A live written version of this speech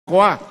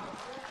Kwa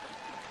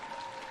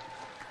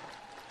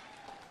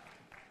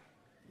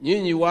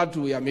nyinyi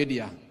watu ya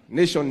media,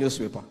 Nation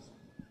newspaper,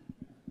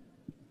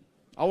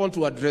 I want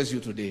to address you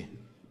today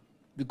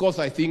because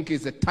I think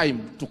it's a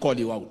time to call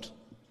you out.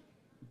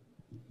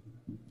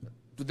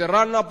 To the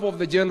run-up of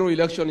the general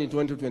election in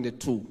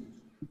 2022,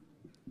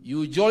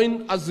 you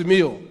joined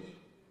Azimio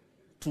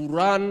to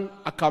run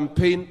a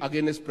campaign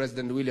against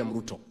President William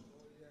Ruto.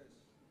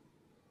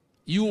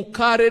 You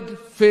carried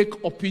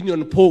fake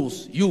opinion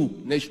polls,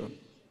 you, Nation,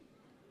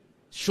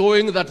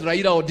 showing that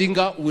Raila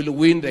Odinga will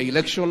win the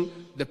election.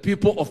 The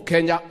people of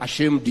Kenya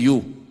ashamed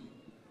you.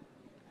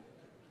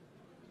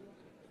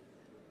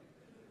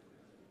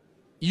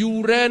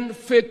 You ran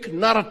fake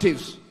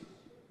narratives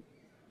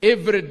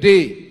every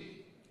day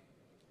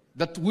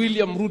that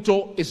William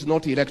Ruto is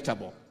not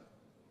electable.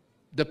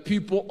 The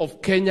people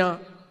of Kenya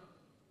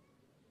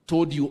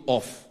told you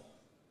off.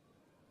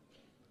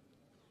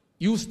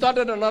 You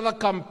started another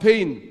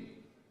campaign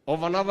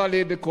of another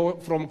lady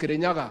from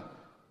Kirinyaga,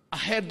 a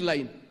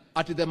headline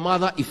at the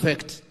mother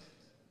effect.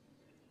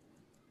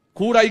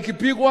 Kura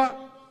ikipigwa,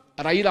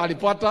 Raila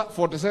alipata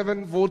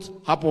 47 votes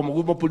hapo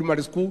Mugumo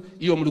Primary School,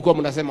 hiyo mlikuwa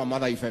mnasema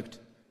mother effect.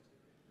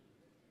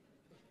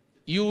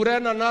 You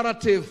ran a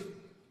narrative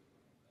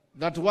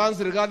that once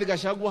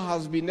Gachagua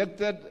has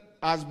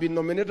been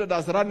nominated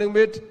as running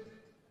mate,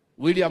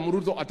 William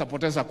Ruto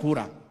atapoteza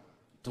kura.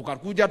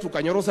 Tukakuja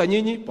tukanyorosa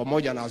nyinyi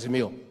pamoja na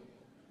Azimio.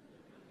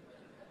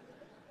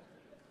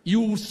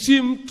 You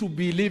seem to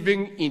be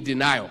living in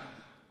denial.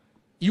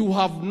 You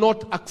have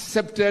not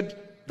accepted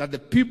that the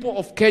people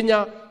of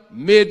Kenya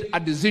made a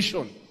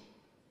decision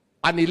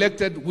and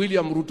elected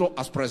William Ruto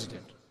as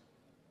president.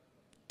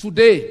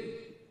 Today,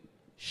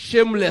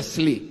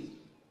 shamelessly,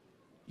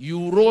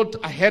 you wrote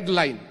a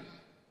headline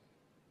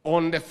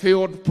on the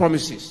failed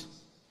promises.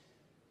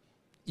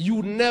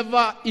 You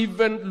never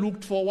even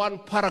looked for one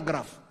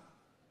paragraph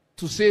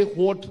to say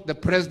what the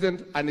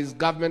president and his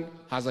government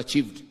has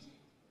achieved.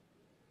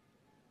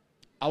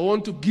 I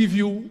want to give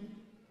you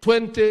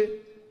 20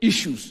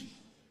 issues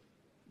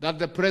that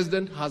the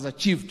president has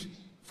achieved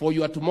for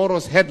your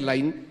tomorrow's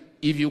headline,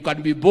 if you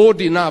can be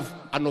bold enough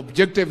and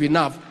objective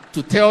enough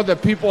to tell the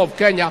people of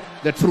Kenya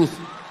the truth.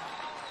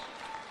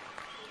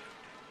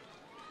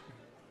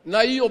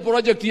 Na hiyo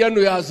project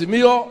yenu ya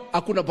Azimio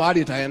hakuna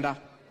pahali itaenda.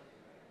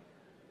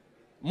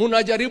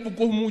 Munajaribu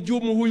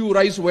kumhujumu huyu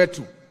rais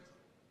wetu.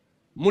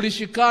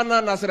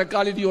 Mulishikana na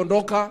serikali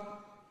iliondoka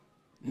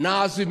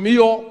na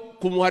Azimio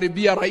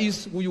kumharibia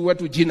rais huyu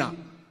wetu jina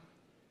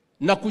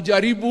na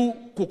kujaribu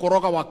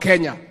kukoroga wa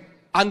Kenya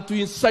and to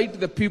incite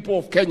the people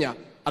of Kenya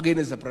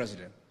against the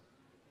president.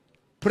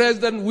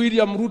 President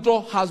William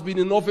Ruto has been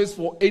in office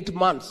for 8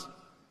 months.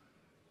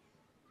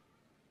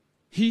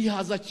 He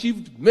has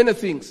achieved many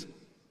things.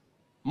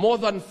 More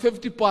than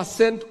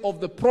 50% of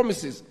the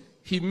promises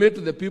he made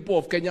to the people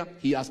of Kenya,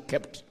 he has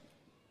kept.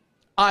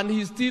 And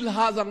he still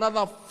has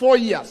another 4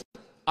 years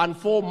and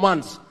 4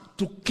 months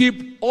to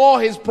keep all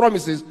his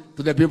promises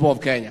to the people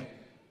of Kenya.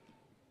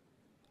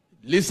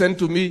 Listen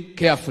to me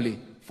carefully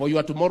for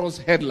your tomorrow's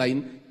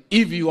headline,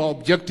 if you are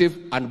objective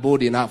and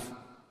bold enough.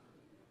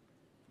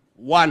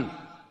 1.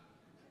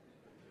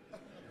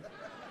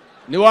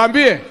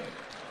 Niwaambie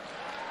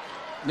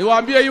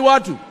hii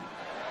watu.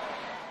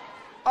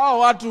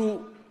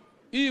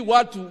 Hii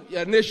watu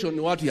ya Nation ni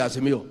watu ya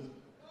Azimio.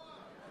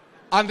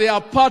 And they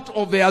are part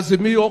of the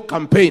Azimio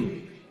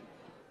campaign.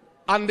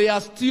 And they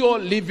are still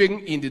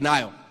living in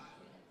denial.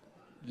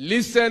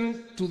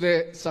 Listen to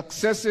the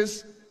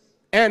successes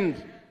and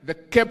the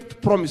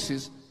kept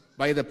promises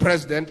by the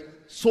president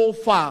so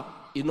far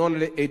in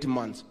only 8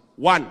 months.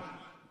 1.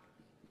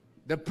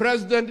 The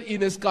president in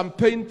his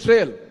campaign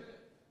trail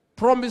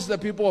promised the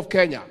people of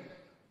Kenya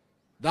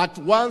that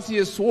once he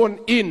is sworn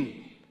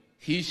in,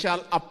 he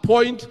shall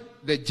appoint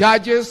the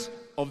judges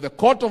of the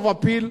Court of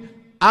Appeal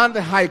and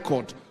the High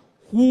Court,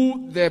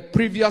 who the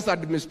previous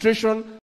administration